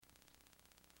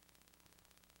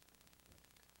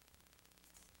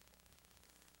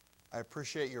I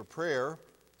appreciate your prayer.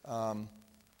 I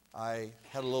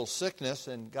had a little sickness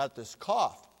and got this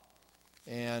cough.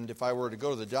 And if I were to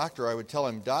go to the doctor, I would tell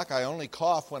him, Doc, I only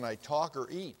cough when I talk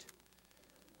or eat.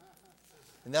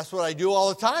 And that's what I do all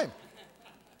the time.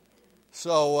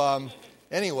 So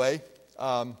anyway,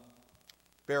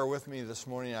 bear with me this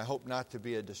morning. I hope not to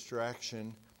be a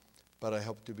distraction, but I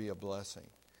hope to be a blessing.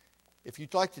 If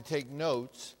you'd like to take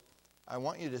notes, I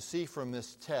want you to see from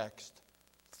this text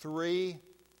 3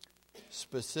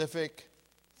 specific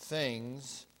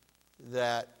things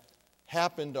that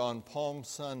happened on Palm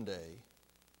Sunday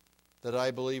that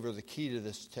I believe are the key to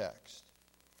this text.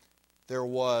 There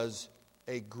was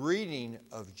a greeting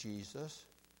of Jesus.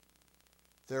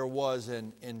 There was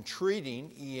an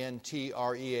entreating,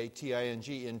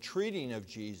 E-N-T-R-E-A-T-I-N-G, entreating of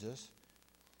Jesus.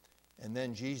 And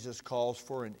then Jesus calls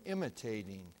for an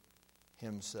imitating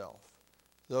himself.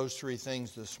 Those 3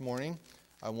 things this morning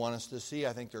I want us to see.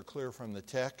 I think they're clear from the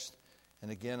text. And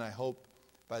again, I hope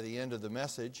by the end of the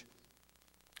message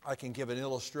I can give an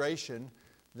illustration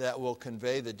that will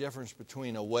convey the difference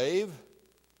between a wave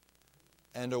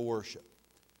and a worship.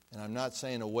 And I'm not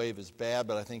saying a wave is bad,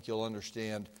 but I think you'll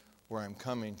understand where I'm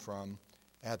coming from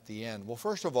at the end. Well,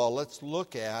 first of all, let's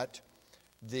look at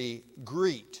the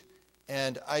greet.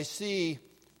 And I see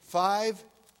 5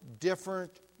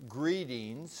 different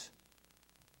greetings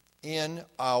in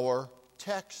our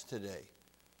text today.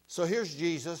 So here's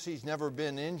Jesus. He's never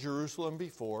been in Jerusalem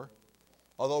before,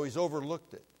 although he's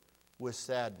overlooked it with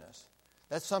sadness.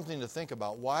 That's something to think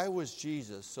about. Why was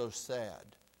Jesus so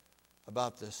sad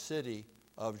about the city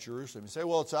of Jerusalem? You say,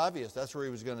 well, it's obvious. That's where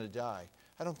he was going to die.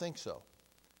 I don't think so.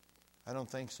 I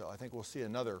think we'll see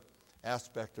another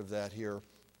aspect of that here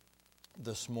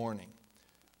this morning.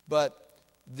 But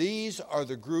these are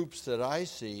the groups that I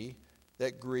see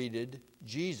that greeted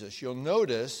Jesus. You'll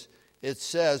notice it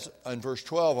says in verse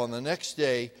 12, on the next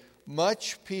day,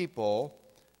 much people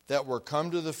that were come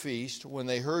to the feast, when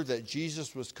they heard that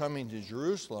Jesus was coming to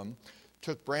Jerusalem,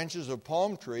 took branches of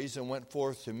palm trees and went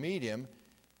forth to meet him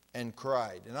and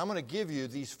cried. And I'm going to give you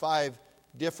these 5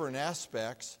 different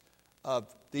aspects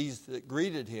of these that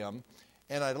greeted him.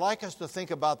 And I'd like us to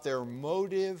think about their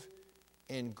motive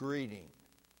in greeting.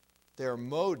 Their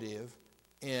motive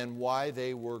in why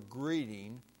they were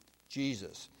greeting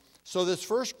Jesus. So this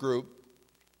first group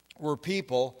were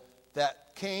people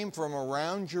that came from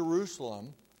around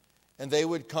Jerusalem, and they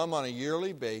would come on a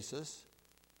yearly basis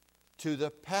to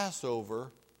the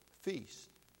Passover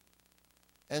feast.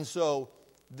 And so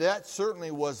that certainly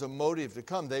was a motive to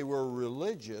come. They were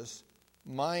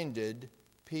religious-minded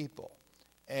people.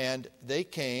 And they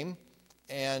came,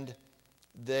 and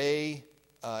they,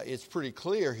 it's pretty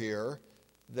clear here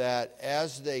that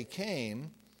as they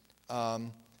came,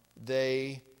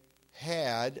 they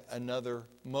had another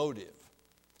motive.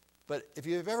 But if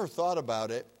you've ever thought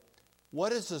about it,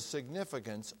 what is the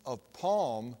significance of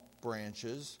palm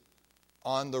branches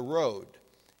on the road?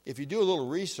 If you do a little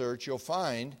research, you'll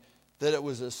find that it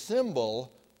was a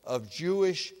symbol of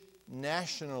Jewish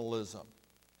nationalism.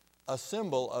 A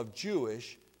symbol of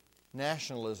Jewish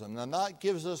nationalism. Now that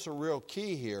gives us a real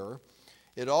key here.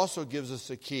 It also gives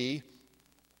us a key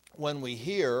when we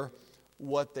hear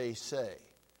what they say.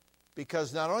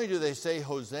 Because not only do they say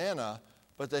Hosanna,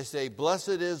 but they say, blessed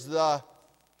is the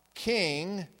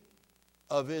King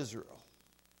of Israel.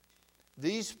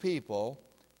 These people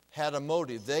had a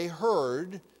motive. They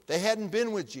heard, they hadn't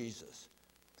been with Jesus,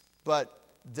 but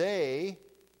they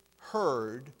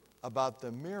heard about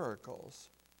the miracles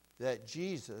that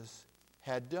Jesus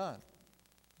had done.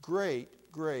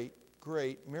 Great, great,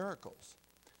 great miracles.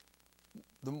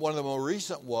 One of the more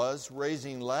recent was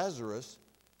raising Lazarus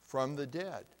from the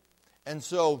dead. And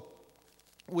so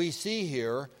we see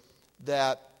here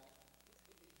that,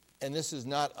 and this is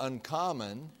not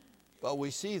uncommon, but we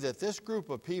see that this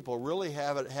group of people really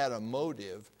had a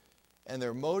motive, and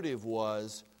their motive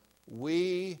was,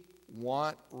 we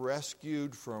want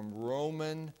rescued from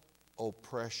Roman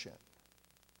oppression.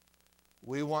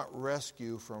 We want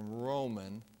rescue from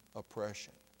Roman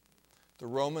oppression. The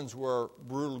Romans were a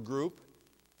brutal group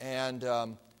and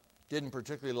didn't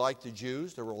particularly like the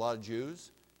Jews. There were a lot of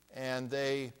Jews. And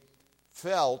they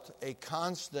felt a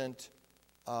constant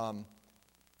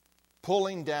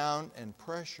pulling down and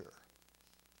pressure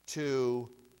to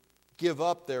give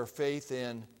up their faith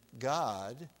in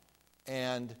God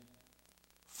and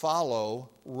follow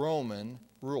Roman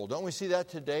rule. Don't we see that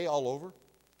today all over?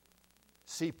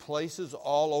 See places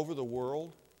all over the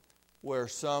world where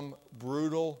some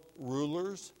brutal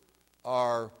rulers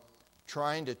are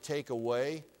trying to take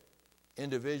away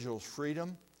individuals'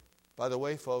 freedom. By the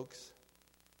way, folks,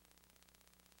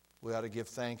 we ought to give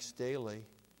thanks daily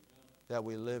that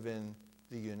we live in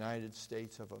the United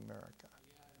States of America.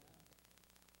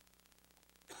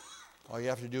 All you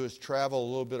have to do is travel a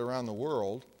little bit around the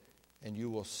world, and you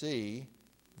will see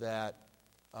that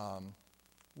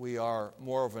we are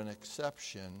more of an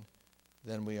exception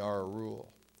than we are a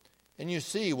rule. And you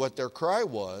see what their cry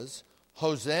was,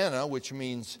 Hosanna, which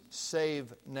means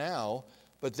save now,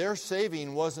 but their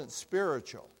saving wasn't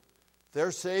spiritual.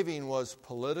 Their saving was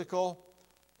political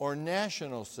or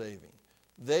national saving.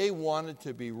 They wanted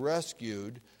to be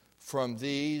rescued from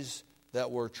these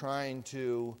that were trying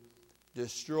to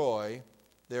destroy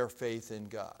their faith in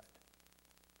God.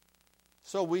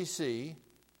 So we see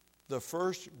the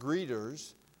first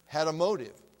greeters had a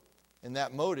motive, and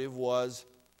that motive was,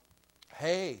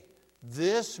 hey,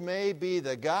 this may be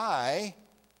the guy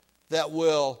that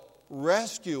will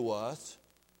rescue us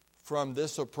from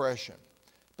this oppression.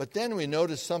 But then we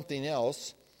notice something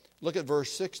else. Look at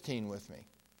verse 16 with me.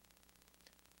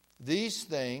 These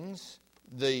things,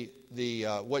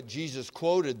 what Jesus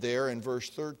quoted there in verse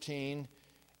 13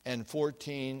 and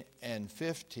 14 and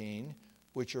 15,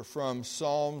 which are from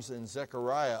Psalms and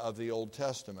Zechariah of the Old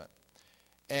Testament.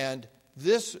 And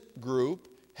this group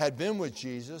had been with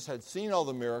Jesus, had seen all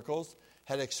the miracles,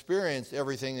 had experienced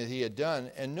everything that he had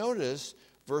done. And notice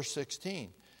verse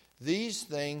 16. These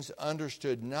things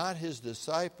understood not his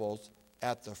disciples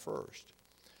at the first.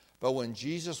 But when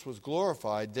Jesus was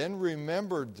glorified, then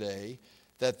remembered they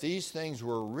that these things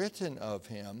were written of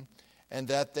him, and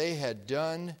that they had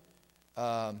done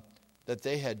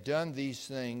these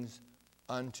things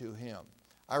unto him.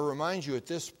 I remind you, at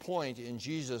this point in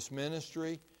Jesus'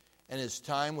 ministry and his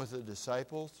time with the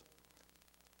disciples,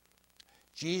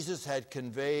 Jesus had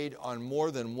conveyed on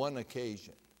more than one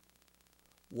occasion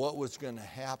what was going to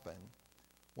happen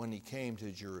when he came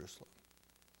to Jerusalem.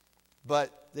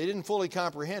 But they didn't fully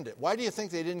comprehend it. Why do you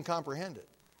think they didn't comprehend it?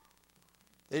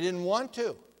 They didn't want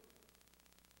to.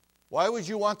 Why would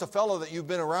you want the fellow that you've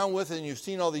been around with and you've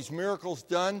seen all these miracles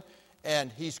done,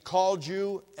 and he's called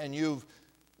you, and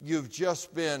you've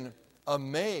just been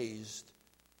amazed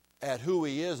at who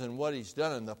he is and what he's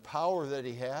done and the power that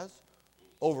he has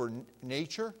over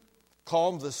nature,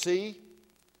 calmed the sea,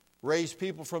 raised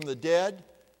people from the dead,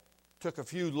 took a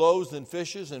few loaves and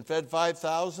fishes and fed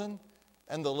 5,000,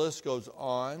 and the list goes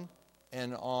on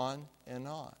and on and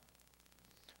on.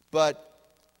 But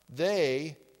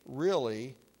they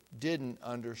really didn't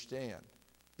understand.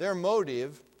 Their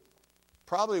motive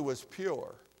probably was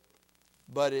pure,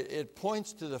 but it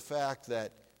points to the fact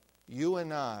that you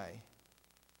and I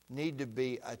need to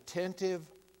be attentive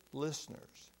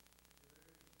listeners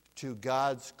to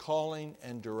God's calling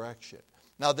and direction.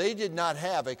 Now, they did not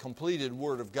have a completed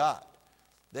Word of God.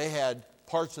 They had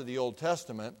parts of the Old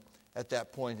Testament at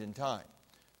that point in time.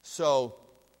 So,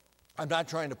 I'm not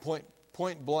trying to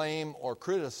point blame or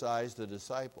criticize the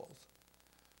disciples.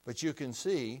 But you can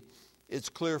see, it's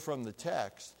clear from the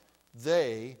text,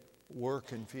 they were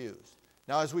confused.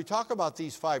 Now, as we talk about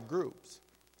these 5 groups,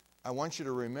 I want you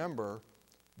to remember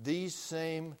these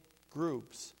same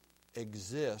groups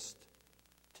exist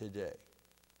today.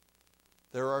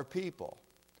 There are people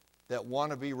that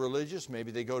want to be religious.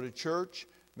 Maybe they go to church.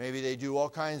 Maybe they do all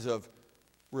kinds of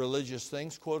religious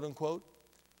things, quote unquote.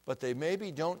 But they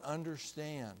maybe don't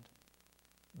understand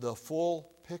the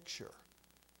full picture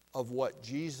of what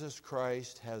Jesus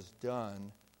Christ has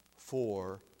done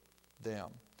for them.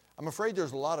 I'm afraid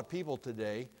there's a lot of people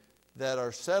today that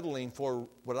are settling for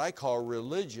what I call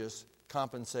religious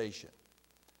compensation.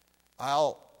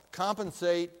 I'll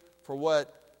compensate for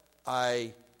what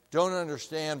I don't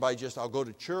understand by I'll go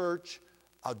to church,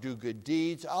 I'll do good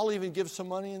deeds, I'll even give some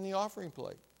money in the offering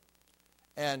plate.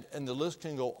 And the list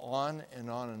can go on and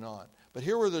on and on. But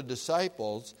here were the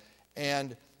disciples,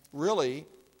 and really,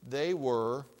 they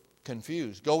were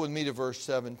confused. Go with me to verse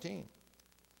 17.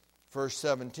 Verse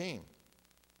 17.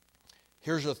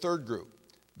 Here's a third group.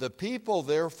 The people,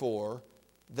 therefore,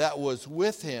 that was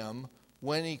with him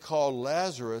when he called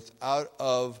Lazarus out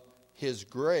of his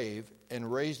grave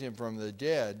and raised him from the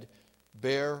dead,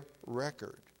 bear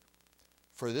record.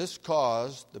 For this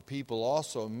cause the people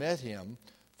also met him,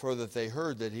 for that they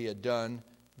heard that he had done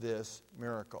this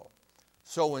miracle.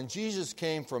 So when Jesus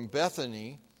came from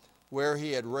Bethany, where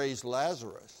he had raised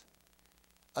Lazarus,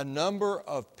 a number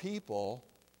of people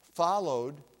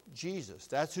followed Jesus.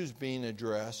 That's who's being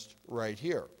addressed right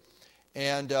here.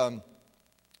 And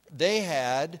they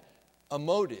had a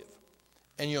motive.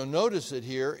 And you'll notice it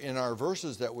here in our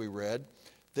verses that we read.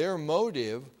 Their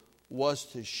motive was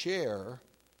to share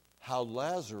how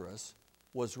Lazarus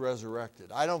was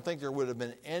resurrected. I don't think there would have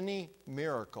been any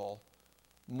miracle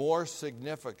more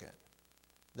significant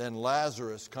than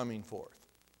Lazarus coming forth.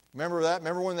 Remember that?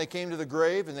 Remember when they came to the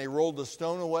grave and they rolled the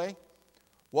stone away?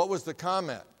 What was the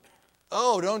comment?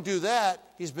 Oh, don't do that.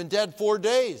 He's been dead 4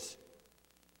 days.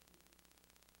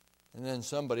 And then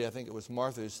somebody, I think it was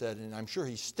Martha, who said, and I'm sure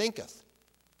he stinketh.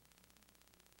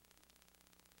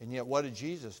 And yet what did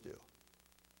Jesus do?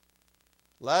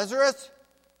 Lazarus,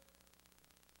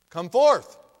 come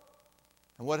forth.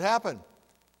 And what happened?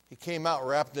 He came out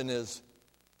wrapped in his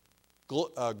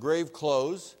grave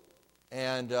clothes.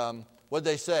 And what did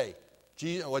they say?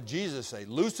 What did Jesus say?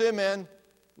 Loose him and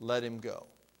let him go.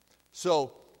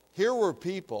 So here were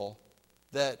people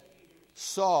that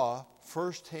saw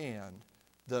firsthand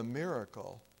the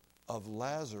miracle of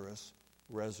Lazarus'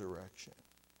 resurrection.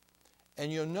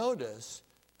 And you'll notice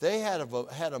they had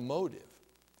a motive.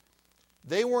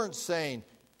 They weren't saying,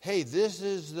 hey, this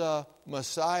is the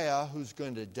Messiah who's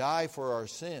going to die for our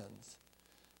sins.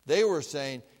 They were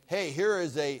saying, hey, here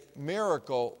is a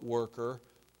miracle worker.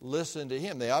 Listen to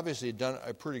him. They obviously had done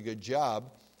a pretty good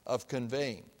job of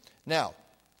conveying. Now,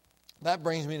 that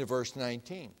brings me to verse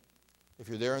 19. If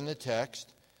you're there in the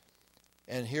text,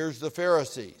 and here's the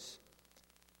Pharisees.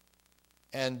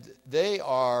 And they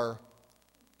are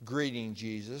greeting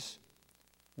Jesus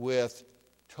with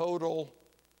total,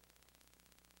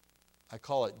 I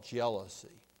call it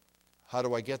jealousy. How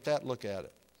do I get that? Look at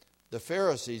it. The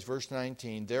Pharisees, verse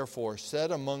 19, therefore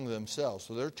said among themselves,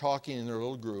 so they're talking in their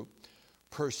little group,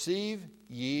 perceive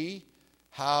ye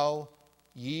how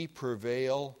ye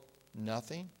prevail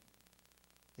nothing?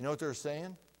 You know what they're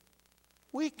saying?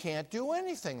 We can't do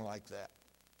anything like that.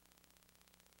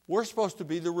 We're supposed to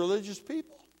be the religious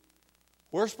people.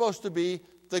 We're supposed to be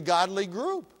the godly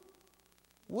group.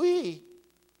 We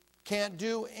can't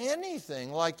do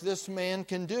anything like this man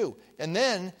can do. And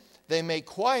then they make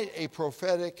quite a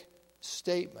prophetic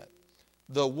statement.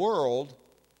 The world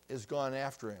is gone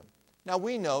after him. Now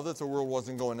we know that the world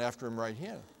wasn't going after him right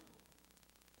here.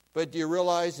 But do you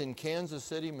realize in Kansas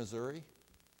City, Missouri,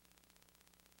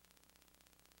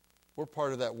 we're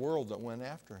part of that world that went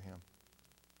after him.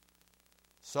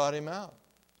 Sought him out.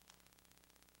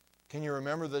 Can you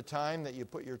remember the time that you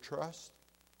put your trust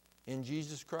in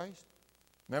Jesus Christ?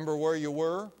 Remember where you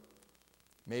were?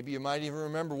 Maybe you might even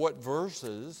remember what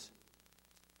verses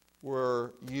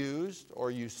were used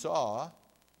or you saw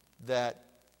that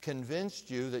convinced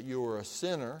you that you were a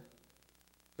sinner.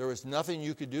 There was nothing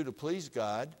you could do to please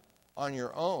God on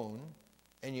your own,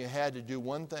 and you had to do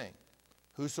one thing.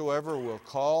 Whosoever will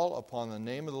call upon the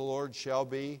name of the Lord shall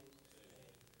be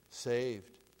saved.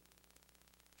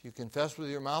 If you confess with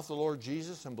your mouth the Lord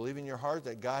Jesus and believe in your heart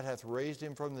that God hath raised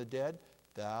him from the dead,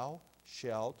 thou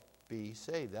shalt be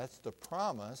saved. That's the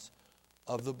promise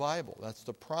of the Bible. That's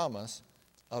the promise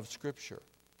of Scripture.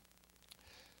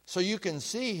 So you can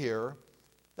see here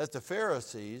that the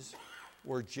Pharisees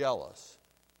were jealous.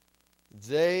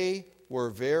 They were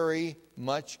very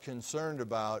much concerned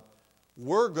about,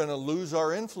 we're going to lose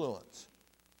our influence.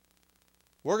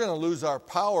 We're going to lose our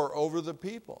power over the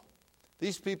people.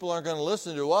 These people aren't going to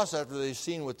listen to us after they've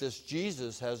seen what this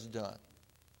Jesus has done.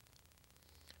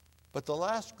 But the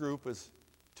last group is,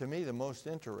 to me, the most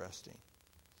interesting.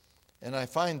 And I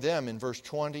find them in verse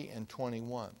 20 and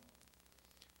 21.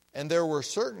 And there were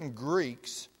certain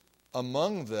Greeks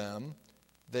among them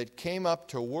that came up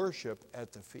to worship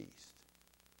at the feast.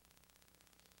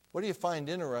 What do you find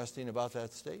interesting about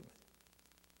that statement?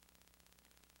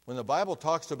 When the Bible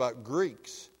talks about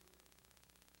Greeks,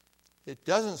 it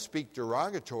doesn't speak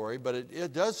derogatory, but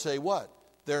it does say what?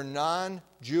 They're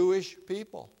non-Jewish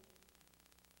people.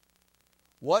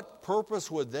 What purpose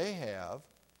would they have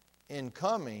in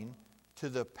coming to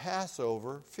the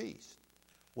Passover feast?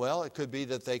 Well, it could be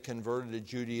that they converted to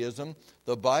Judaism.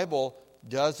 The Bible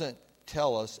doesn't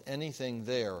tell us anything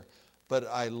there, but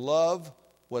I love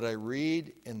what I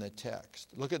read in the text.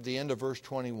 Look at the end of verse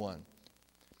 21.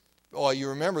 Oh, you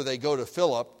remember they go to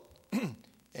Philip,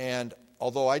 and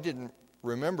although I didn't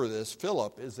remember this,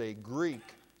 Philip is a Greek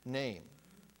name.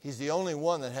 He's the only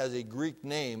one that has a Greek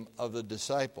name of the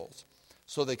disciples.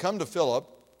 So they come to Philip,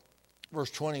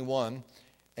 verse 21,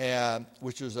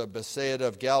 which was of Bethsaida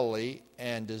of Galilee,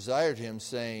 and desired him,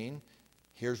 saying,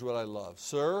 here's what I love.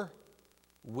 Sir,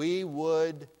 we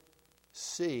would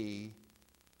see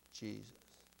Jesus.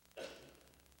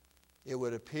 It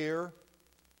would appear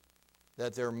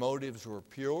that their motives were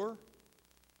pure.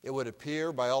 It would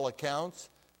appear, by all accounts,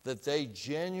 that they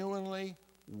genuinely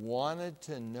wanted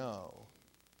to know,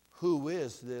 who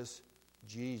is this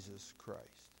Jesus Christ?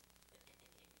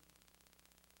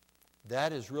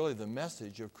 That is really the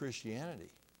message of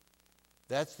Christianity.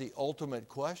 That's the ultimate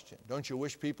question. Don't you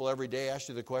wish people every day ask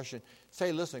you the question,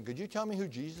 say, listen, could you tell me who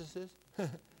Jesus is?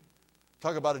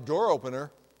 Talk about a door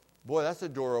opener. Boy, that's a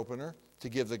door opener to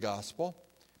give the gospel.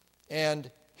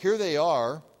 And here they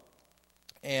are,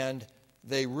 and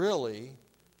they really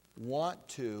want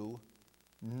to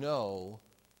know,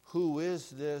 who is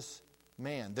this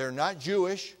man? They're not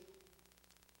Jewish.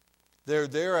 They're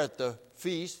there at the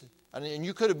feast. And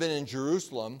you could have been in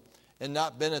Jerusalem and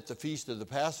not been at the feast of the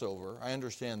Passover. I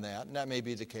understand that. And that may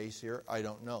be the case here. I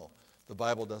don't know. The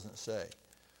Bible doesn't say.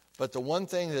 But the one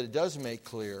thing that it does make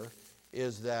clear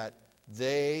is that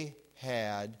they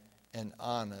had an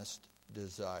honest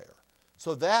desire.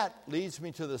 So that leads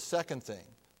me to the second thing.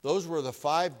 Those were the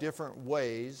 5 different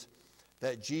ways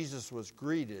that Jesus was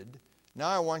greeted. Now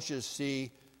I want you to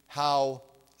see how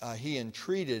he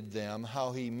entreated them,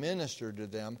 how he ministered to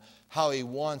them, how he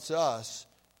wants us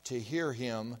to hear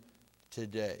him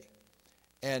today.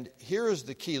 And here is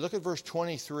the key. Look at verse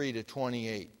 23 to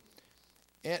 28.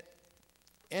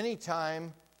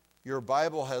 Anytime your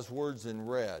Bible has words in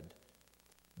red,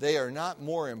 they are not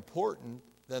more important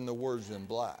than the words in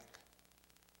black.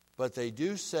 But they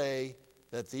do say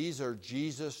that these are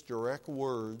Jesus' direct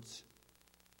words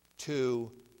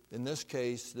to, in this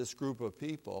case, this group of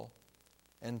people,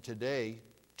 and today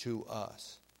to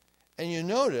us. And you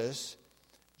notice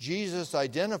Jesus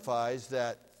identifies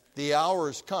that the hour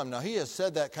has come. Now, he has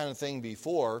said that kind of thing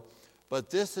before, but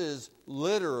this is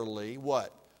literally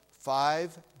what?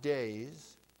 5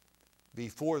 days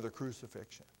before the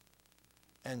crucifixion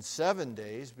and 7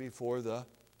 days before the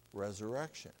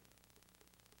resurrection.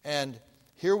 And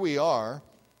here we are,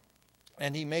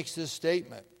 and he makes this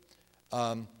statement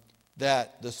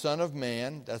that the Son of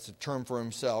Man, that's a term for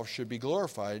himself, should be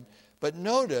glorified. But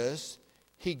notice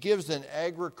he gives an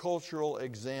agricultural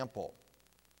example.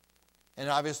 And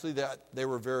obviously that they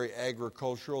were very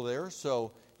agricultural there,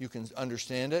 so you can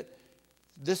understand it.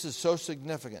 This is so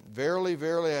significant. Verily,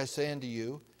 verily, I say unto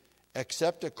you,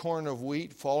 except a corn of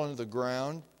wheat fall into the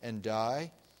ground and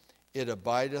die, it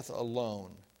abideth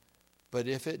alone. But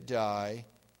if it die,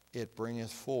 it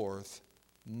bringeth forth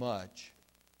much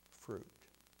fruit.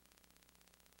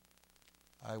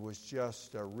 I was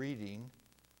just reading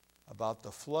about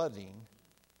the flooding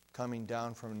coming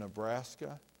down from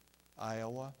Nebraska,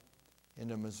 Iowa,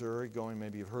 into Missouri, going,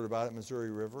 maybe you've heard about it,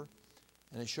 Missouri River.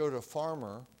 And it showed a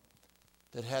farmer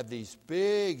that had these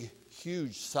big,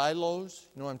 huge silos.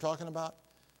 You know what I'm talking about?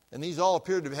 And these all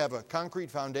appeared to have a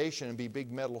concrete foundation and be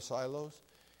big metal silos.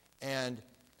 And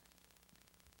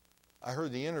I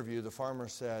heard the interview. The farmer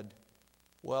said,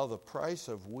 well, the price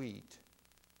of wheat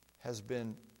has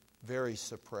been very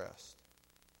suppressed.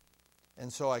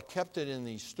 And so I kept it in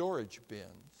these storage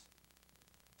bins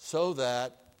so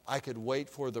that I could wait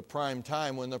for the prime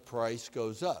time when the price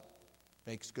goes up.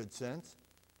 Makes good sense.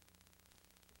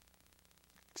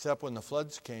 Except when the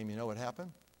floods came, you know what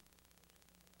happened?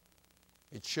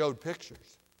 It showed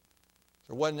pictures.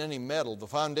 There wasn't any metal. The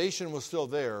foundation was still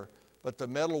there, but the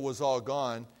metal was all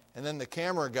gone. And then the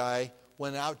camera guy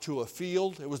went out to a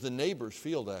field. It was the neighbor's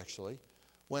field, actually.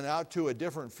 Went out to a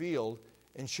different field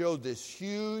and showed this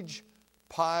huge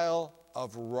pile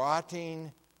of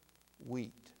rotting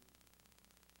wheat.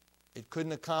 It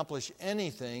couldn't accomplish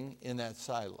anything in that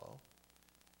silo.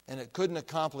 And it couldn't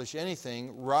accomplish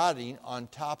anything rotting on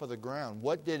top of the ground.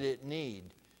 What did it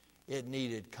need? It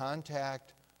needed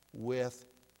contact with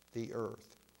the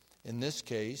earth. In this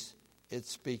case, it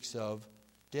speaks of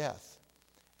death.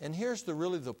 And here's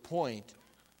really the point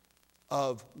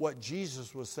of what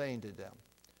Jesus was saying to them.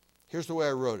 Here's the way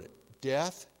I wrote it.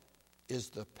 Death is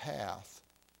the path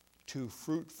to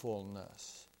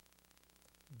fruitfulness.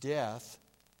 Death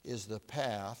is the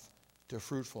path to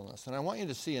fruitfulness. And I want you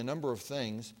to see a number of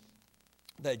things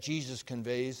that Jesus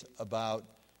conveys about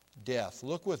death.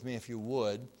 Look with me, if you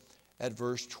would, at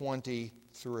verse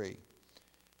 23.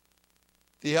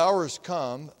 The hour has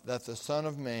come that the Son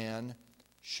of Man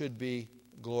should be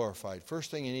glorified. First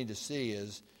thing you need to see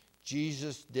is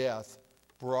Jesus' death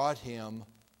brought him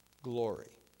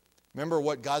glory. Remember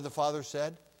what God the Father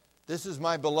said? This is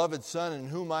my beloved Son in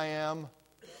whom I am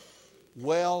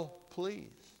well pleased.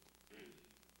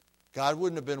 God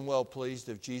wouldn't have been well pleased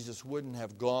if Jesus wouldn't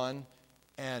have gone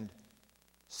and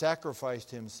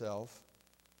sacrificed himself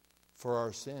for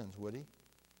our sins, would he?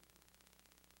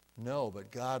 No,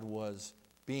 but God was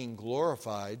being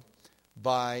glorified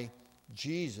by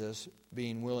Jesus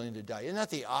being willing to die. Isn't that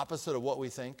the opposite of what we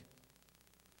think?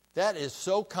 That is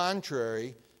so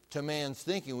contrary to man's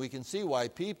thinking. We can see why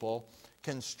people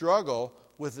can struggle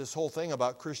with this whole thing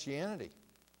about Christianity.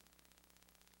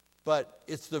 But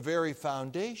it's the very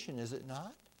foundation, is it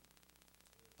not,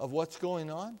 of what's going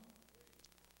on?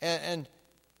 And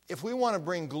if we want to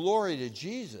bring glory to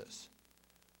Jesus,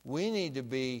 we need to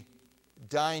be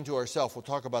dying to ourselves. We'll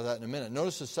talk about that in a minute.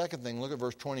 Notice the second thing. Look at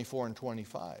verse 24 and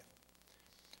 25.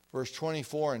 Verse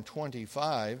 24 and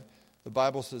 25, the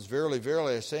Bible says, Verily,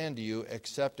 verily, I say unto you,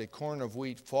 except a corn of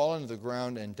wheat fall into the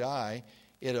ground and die,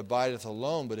 it abideth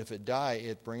alone, but if it die,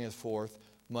 it bringeth forth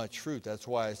much fruit. That's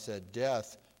why I said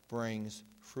death brings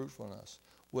fruitfulness.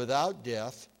 Without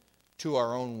death, to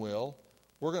our own will,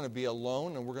 we're going to be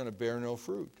alone and we're going to bear no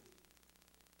fruit.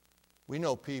 We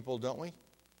know people, don't we,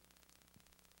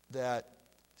 that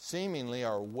seemingly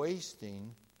are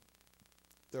wasting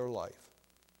their life.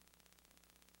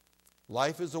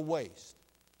 Life is a waste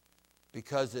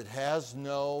because it has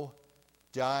no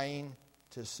dying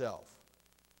to self.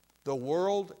 The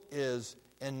world is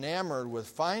enamored with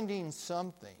finding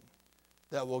something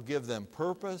that will give them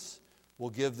purpose, will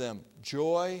give them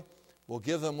joy, will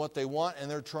give them what they want, and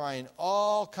they're trying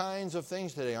all kinds of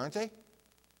things today, aren't they?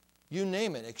 You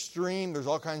name it, extreme. There's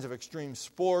all kinds of extreme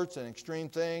sports and extreme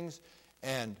things,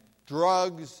 and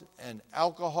drugs and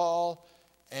alcohol,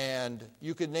 and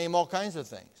you could name all kinds of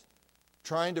things.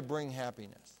 Trying to bring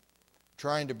happiness,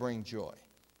 trying to bring joy.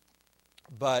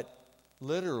 But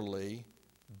literally,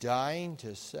 dying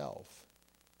to self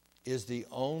is the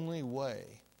only way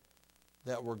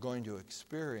that we're going to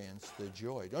experience the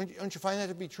joy. Don't you find that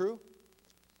to be true?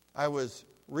 I was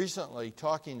recently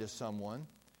talking to someone,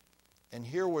 and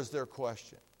here was their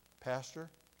question.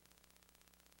 Pastor,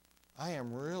 I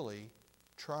am really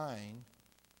trying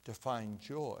to find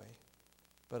joy,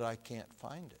 but I can't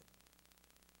find it.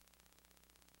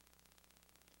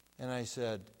 And I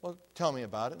said, well, tell me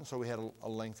about it. And so we had a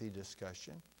lengthy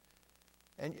discussion.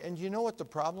 And you know what the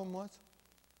problem was?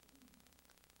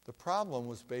 The problem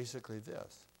was basically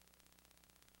this.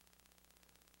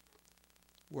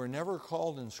 We're never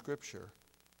called in Scripture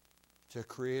to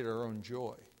create our own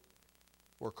joy.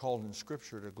 We're called in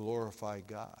Scripture to glorify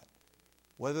God.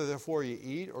 Whether therefore you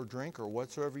eat or drink or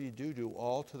whatsoever you do, do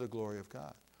all to the glory of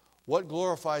God. What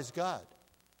glorifies God?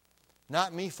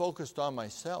 Not me focused on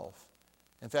myself.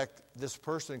 In fact, this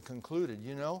person concluded,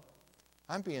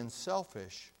 I'm being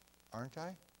selfish, aren't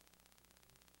I?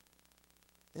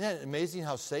 Isn't that amazing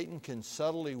how Satan can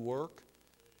subtly work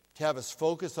to have us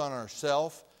focus on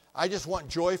ourselves? I just want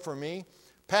joy for me.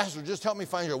 Pastor, just help me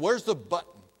find joy. Where's the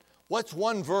button? What's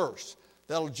one verse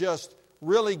that'll just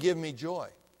really give me joy?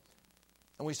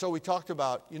 And we talked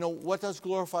about, what does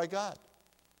glorify God?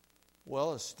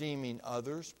 Well, esteeming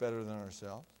others better than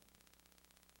ourselves.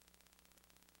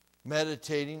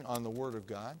 Meditating on the Word of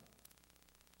God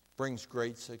brings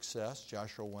great success,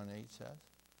 Joshua 1:8 says.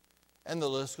 And the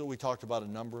list, we talked about a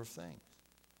number of things.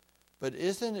 But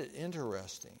isn't it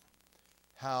interesting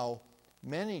how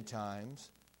many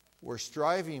times we're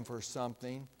striving for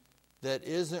something that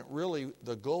isn't really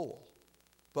the goal,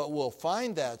 but we'll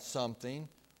find that something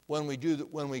when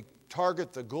we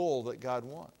target the goal that God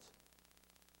wants.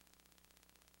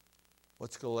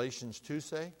 What's Galatians 2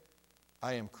 say?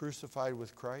 I am crucified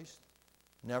with Christ.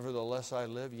 Nevertheless I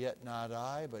live, yet not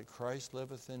I, but Christ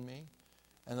liveth in me.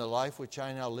 And the life which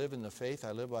I now live in the faith,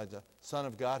 I live by the Son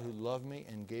of God who loved me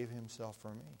and gave himself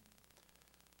for me.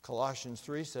 Colossians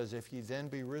 3 says, if ye then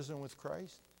be risen with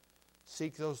Christ,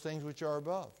 seek those things which are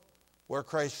above, where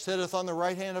Christ sitteth on the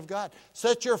right hand of God.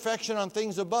 Set your affection on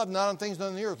things above, not on things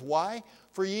on the earth. Why?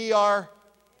 For ye are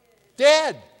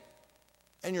dead,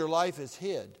 and your life is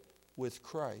hid with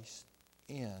Christ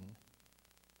in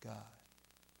God.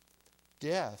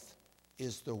 Death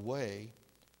is the way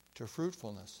to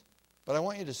fruitfulness. But I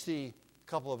want you to see a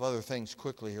couple of other things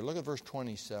quickly here. Look at verse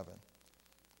 27.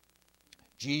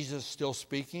 Jesus still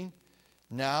speaking.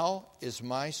 Now is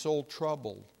my soul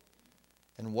troubled,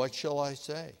 and what shall I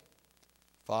say?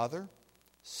 Father,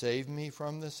 save me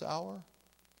from this hour.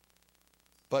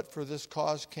 But for this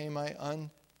cause came I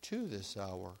unto this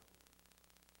hour.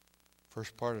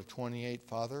 First part of 28,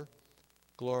 Father,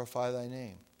 glorify thy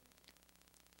name.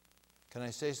 Can I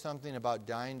say something about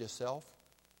dying to self?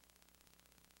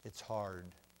 It's hard.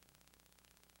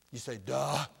 You say,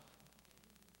 duh.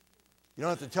 You don't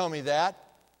have to tell me that.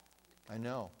 I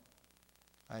know.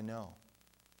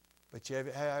 But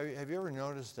have you ever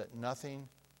noticed that nothing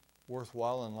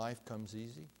worthwhile in life comes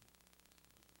easy?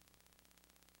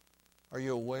 Are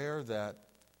you aware that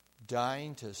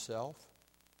dying to self?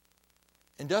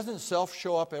 And doesn't self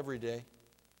show up every day?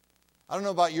 I don't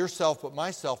know about yourself, but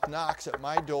myself knocks at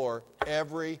my door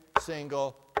every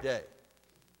single day.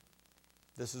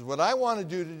 This is what I want to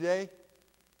do today.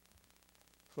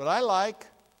 It's what I like.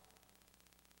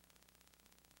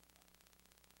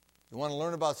 You want to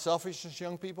learn about selfishness,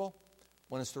 young people?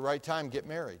 When it's the right time, get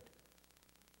married.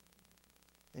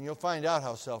 And you'll find out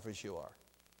how selfish you are.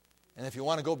 And if you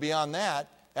want to go beyond that,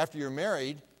 after you're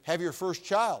married, have your first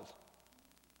child.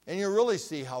 And you really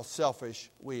see how selfish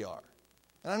we are.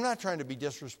 And I'm not trying to be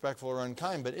disrespectful or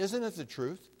unkind, but isn't it the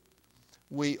truth?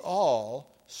 We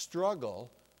all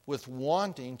struggle with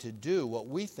wanting to do what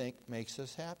we think makes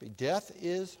us happy. Death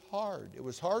is hard. It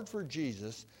was hard for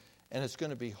Jesus, and it's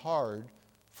going to be hard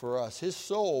for us. His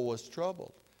soul was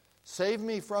troubled. Save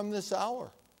me from this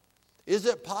hour. Is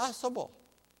it possible?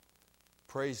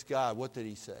 Praise God. What did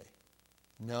he say?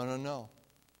 No.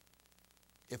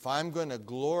 If I'm going to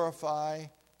glorify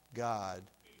God,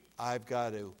 I've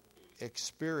got to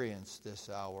experience this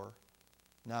hour,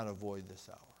 not avoid this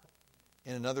hour.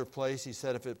 In another place, he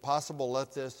said, if it's possible,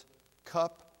 let this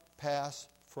cup pass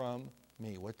from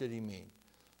me. What did he mean?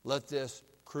 Let this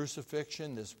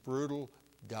crucifixion, this brutal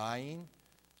dying,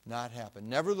 not happen.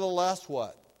 Nevertheless,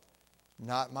 what?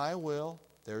 Not my will.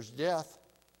 There's death,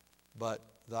 but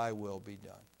thy will be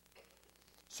done.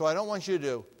 So I don't want you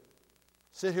to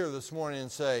sit here this morning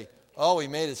and say, oh, he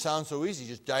made it sound so easy.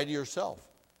 Just die to yourself.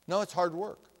 No, it's hard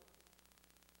work.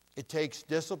 It takes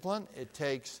discipline. It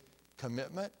takes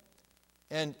commitment.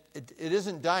 And it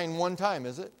isn't dying one time,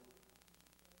 is it?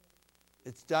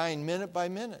 It's dying minute by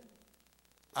minute,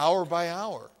 hour by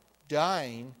hour,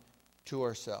 dying to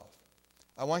ourselves.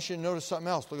 I want you to notice something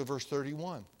else. Look at verse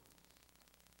 31.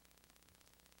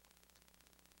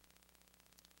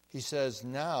 He says,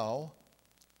 now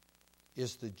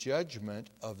is the judgment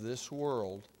of this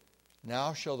world.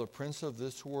 Now shall the prince of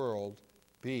this world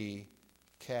be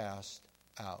cast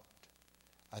out.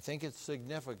 I think it's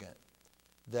significant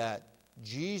that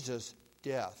Jesus'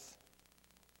 death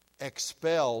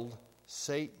expelled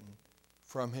Satan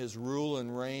from his rule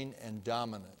and reign and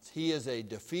dominance. He is a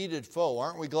defeated foe.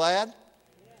 Aren't we glad?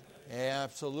 Yes.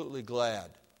 Absolutely glad.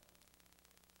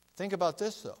 Think about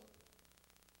this, though.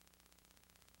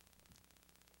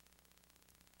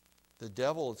 The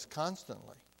devil is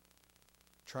constantly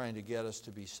trying to get us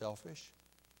to be selfish,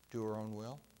 do our own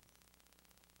will.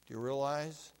 Do you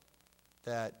realize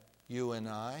that you and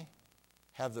I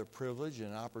have the privilege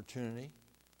and opportunity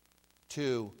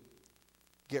to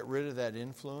get rid of that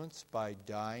influence by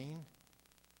dying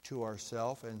to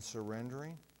ourselves and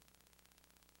surrendering?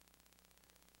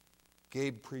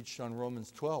 Gabe preached on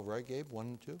Romans 12, right, Gabe? 1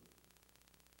 and 2.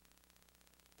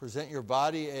 Present your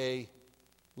body a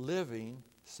living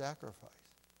sacrifice,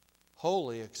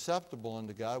 holy, acceptable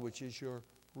unto God, which is your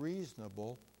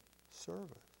reasonable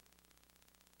service.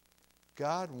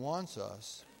 God wants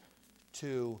us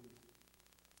to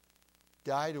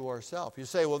die to ourselves. You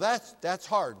say, well, that's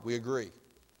hard. We agree.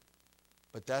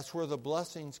 But that's where the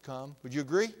blessings come. Would you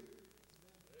agree?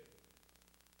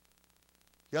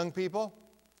 Young people,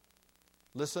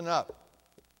 listen up.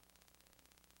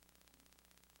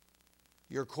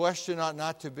 Your question ought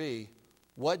not to be,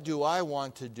 what do I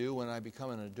want to do when I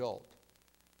become an adult?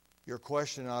 Your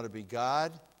question ought to be,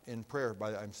 God, in prayer,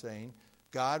 I'm saying,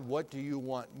 God, what do you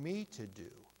want me to do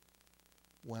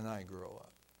when I grow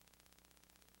up?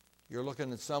 You're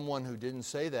looking at someone who didn't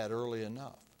say that early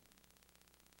enough.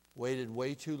 Waited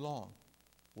way too long,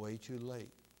 way too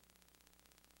late.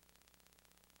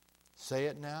 Say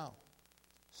it now.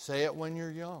 Say it when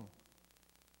you're young.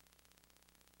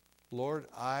 Lord,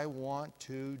 I want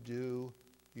to do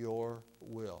your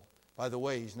will. By the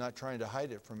way, he's not trying to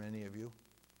hide it from any of you.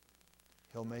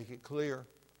 He'll make it clear.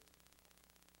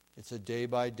 It's a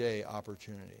day-by-day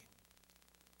opportunity.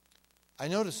 I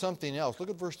noticed something else. Look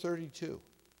at verse 32.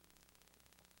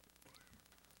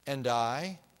 And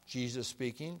I, Jesus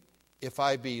speaking, if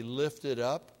I be lifted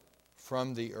up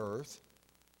from the earth,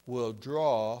 will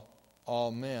draw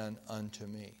all men unto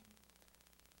me.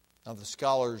 Now the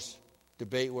scholars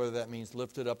debate whether that means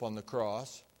lifted up on the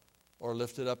cross or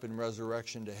lifted up in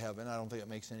resurrection to heaven. I don't think it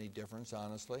makes any difference,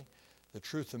 honestly. The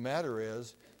truth of the matter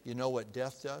is, you know what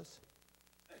death does?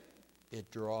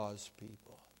 It draws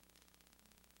people.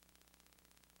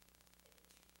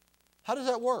 How does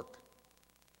that work?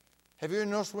 Have you ever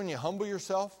noticed when you humble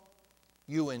yourself,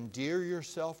 you endear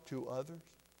yourself to others?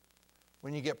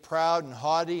 When you get proud and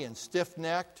haughty and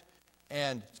stiff-necked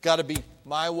and it's got to be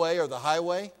my way or the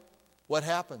highway, what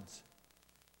happens?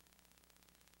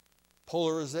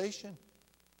 Polarization.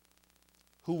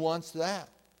 Who wants that?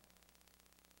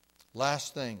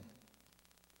 Last thing.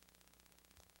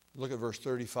 Look at verse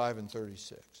 35 and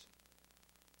 36.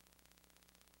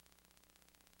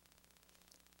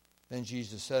 Then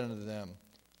Jesus said unto them,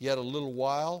 yet a little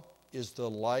while is the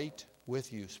light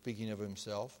with you, speaking of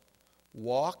himself.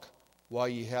 Walk while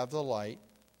ye have the light,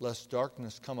 lest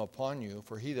darkness come upon you.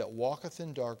 For he that walketh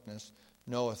in darkness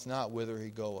knoweth not whither he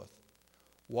goeth.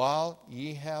 While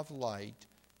ye have light,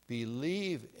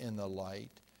 believe in the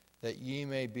light, that ye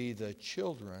may be the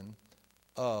children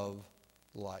of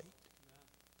light.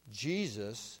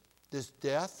 Jesus, this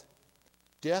death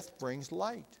brings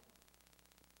light.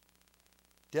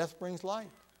 Death brings light.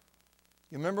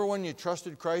 You remember when you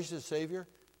trusted Christ as Savior?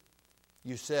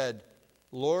 You said,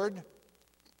 Lord,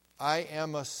 I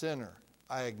am a sinner.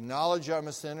 I acknowledge I'm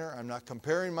a sinner. I'm not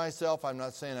comparing myself. I'm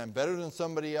not saying I'm better than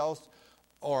somebody else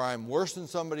or I'm worse than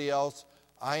somebody else.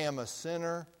 I am a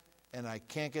sinner and I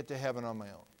can't get to heaven on my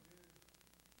own.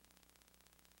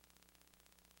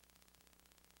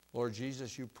 Lord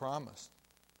Jesus, you promised.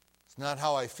 It's not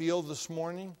how I feel this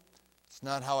morning. It's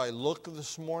not how I look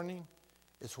this morning.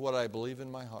 It's what I believe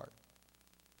in my heart.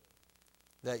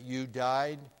 That you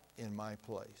died in my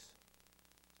place.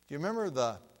 Do you remember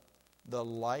the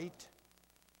light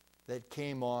that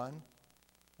came on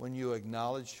when you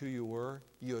acknowledged who you were?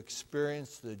 You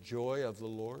experienced the joy of the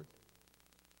Lord.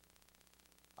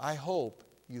 I hope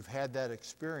you've had that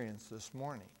experience this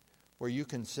morning where you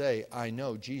can say, I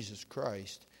know Jesus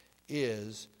Christ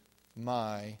is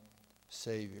my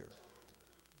Savior.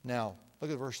 Now,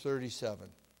 look at verse 37.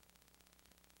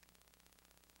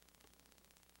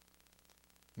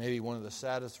 Maybe one of the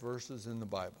saddest verses in the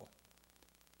Bible.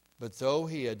 But though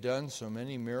he had done so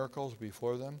many miracles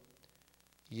before them,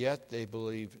 yet they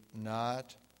believed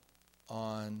not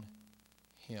on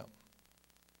him.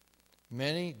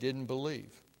 Many didn't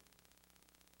believe.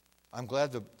 I'm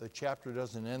glad the chapter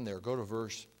doesn't end there. Go to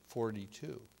verse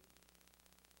 42.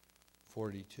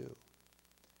 42.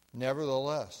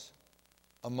 Nevertheless,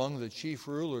 among the chief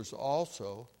rulers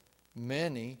also,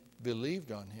 many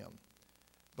believed on him.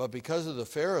 But because of the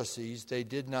Pharisees, they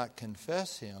did not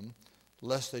confess him,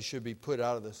 lest they should be put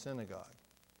out of the synagogue.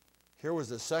 Here was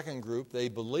the second group. They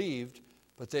believed,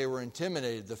 but they were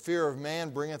intimidated. The fear of man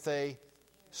bringeth a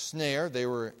snare. They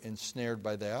were ensnared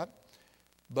by that.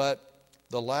 But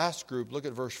the last group, look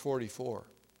at verse 44.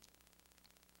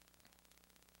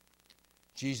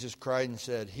 Jesus cried and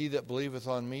said, He that believeth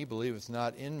on me, believeth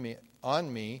not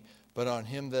on me, but on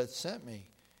him that sent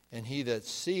me. And he that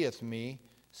seeth me,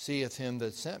 seeth him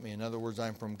that sent me. In other words,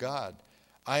 I'm from God.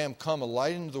 I am come a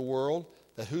light into the world,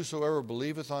 that whosoever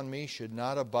believeth on me should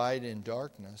not abide in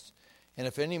darkness. And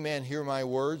if any man hear my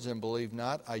words and believe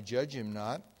not, I judge him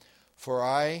not. For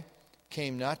I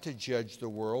came not to judge the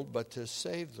world, but to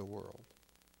save the world.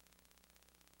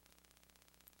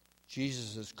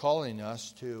 Jesus is calling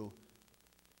us to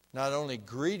not only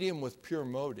greet him with pure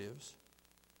motives,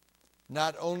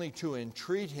 not only to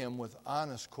entreat him with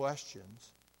honest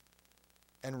questions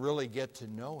and really get to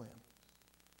know him,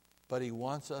 but he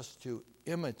wants us to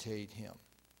imitate him.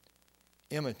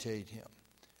 Imitate him.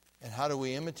 And how do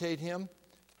we imitate him?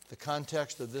 The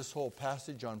context of this whole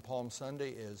passage on Palm Sunday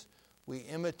is we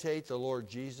imitate the Lord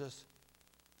Jesus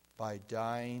by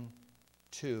dying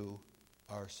to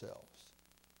ourselves.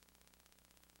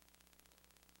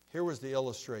 Here was the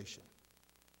illustration.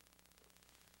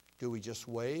 Do we just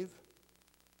wave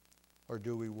or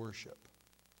do we worship?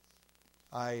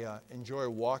 I enjoy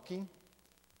walking,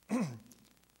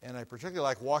 and I particularly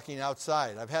like walking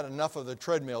outside. I've had enough of the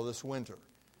treadmill this winter.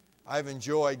 I've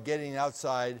enjoyed getting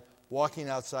outside, walking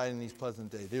outside in these pleasant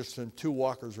days. There's some two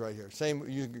walkers right here. Same,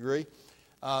 you agree?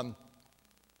 And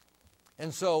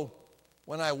so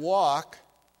when I walk,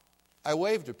 I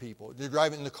wave to people. They're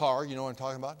driving in the car, you know what I'm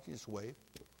talking about? You just wave.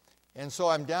 And so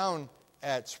I'm down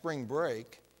at spring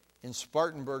break in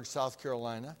Spartanburg, South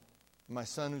Carolina. My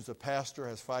son, who's a pastor,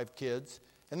 has 5 kids,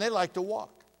 and they like to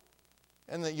walk.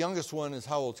 And the youngest one is,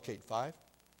 how old's Kate? 5?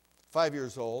 5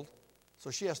 years old.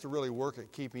 So she has to really work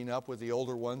at keeping up with the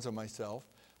older ones and myself.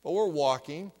 But we're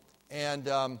walking,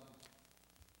 and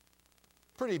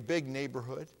pretty big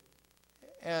neighborhood.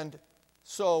 And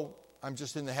so I'm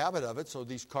just in the habit of it, so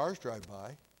these cars drive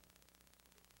by.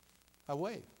 I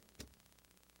wave.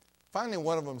 Finally,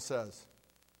 one of them says,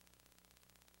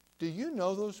 do you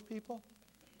know those people?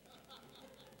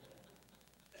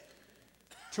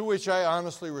 To which I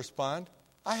honestly respond,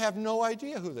 I have no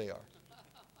idea who they are.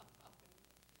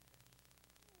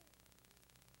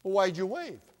 Well, why'd you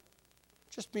wave?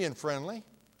 Just being friendly.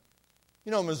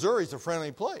 You know, Missouri's a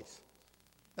friendly place.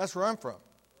 That's where I'm from.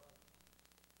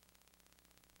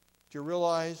 Do you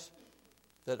realize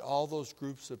that all those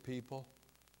groups of people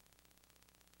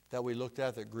that we looked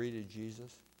at that greeted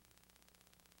Jesus,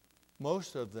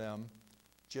 most of them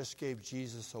just gave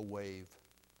Jesus a wave.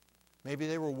 Maybe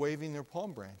they were waving their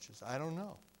palm branches. I don't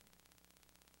know.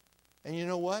 And you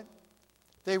know what?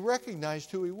 They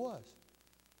recognized who he was.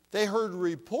 They heard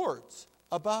reports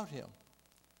about him.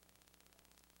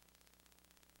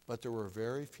 But there were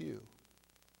very few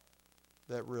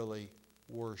that really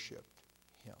worshiped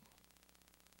him.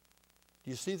 Do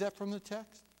you see that from the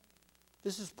text?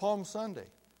 This is Palm Sunday.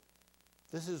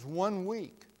 This is 1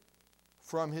 week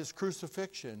from his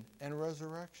crucifixion and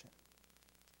resurrection.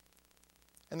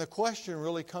 And the question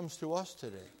really comes to us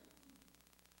today,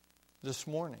 this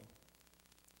morning.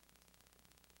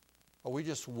 Are we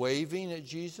just waving at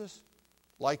Jesus,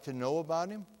 like to know about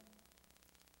him?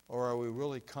 Or are we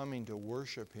really coming to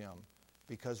worship him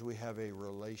because we have a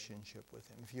relationship with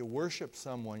him? If you worship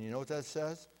someone, you know what that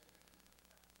says?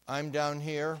 I'm down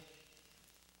here,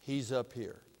 he's up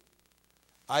here.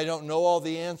 I don't know all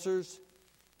the answers,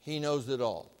 he knows it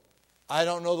all. I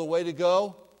don't know the way to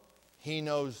go, he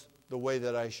knows the way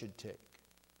that I should take.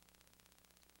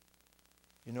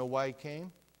 You know why he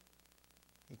came?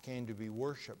 He came to be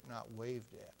worshiped, not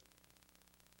waved at.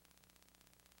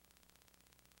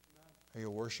 Are you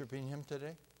worshiping him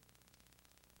today?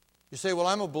 You say, well,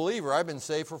 I'm a believer. I've been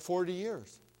saved for 40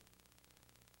 years.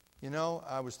 You know,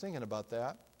 I was thinking about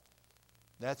that.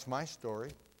 That's my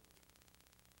story.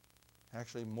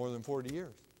 Actually, more than 40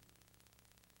 years.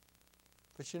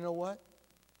 But you know what?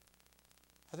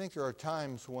 I think there are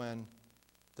times when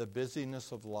the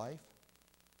busyness of life,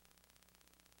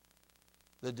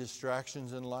 the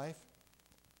distractions in life,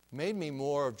 made me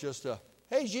more of just a,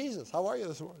 hey, Jesus, how are you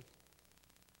this morning?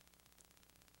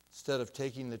 Instead of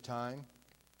taking the time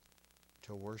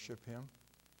to worship him,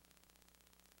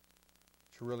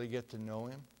 to really get to know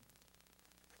him,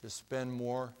 to spend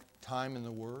more time in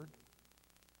the Word.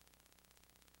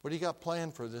 What do you got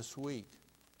planned for this week?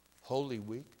 Holy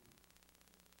Week.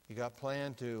 You got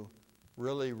planned to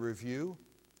really review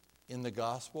in the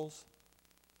Gospels?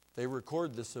 They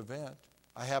record this event.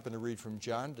 I happen to read from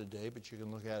John today, but you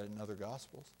can look at it in other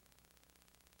Gospels.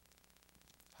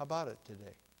 How about it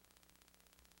today?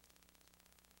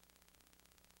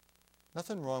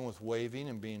 Nothing wrong with waving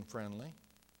and being friendly.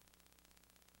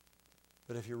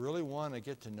 But if you really want to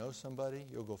get to know somebody,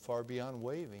 you'll go far beyond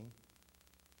waving.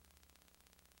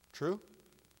 True?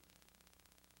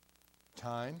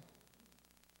 Time,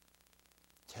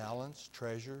 talents,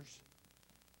 treasures.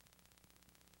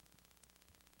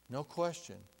 No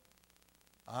question.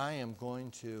 I am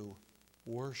going to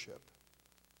worship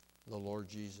the Lord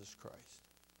Jesus Christ.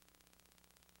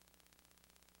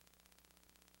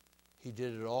 He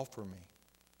did it all for me.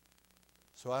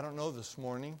 So I don't know this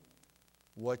morning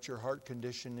what your heart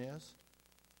condition is.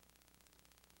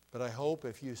 But I hope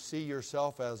if you see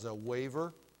yourself as a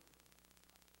waver,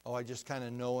 oh, I just kind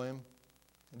of know him,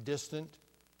 distant,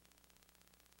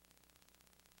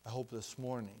 I hope this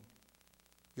morning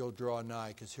you'll draw nigh,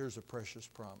 because here's a precious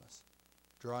promise.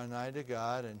 Draw nigh to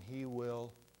God, and he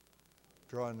will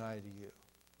draw nigh to you.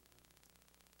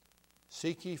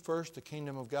 Seek ye first the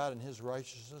kingdom of God and his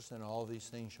righteousness, and all these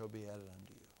things shall be added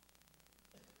unto you.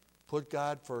 Put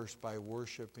God first by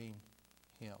worshiping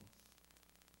him.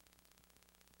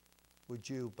 Would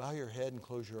you bow your head and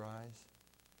close your eyes?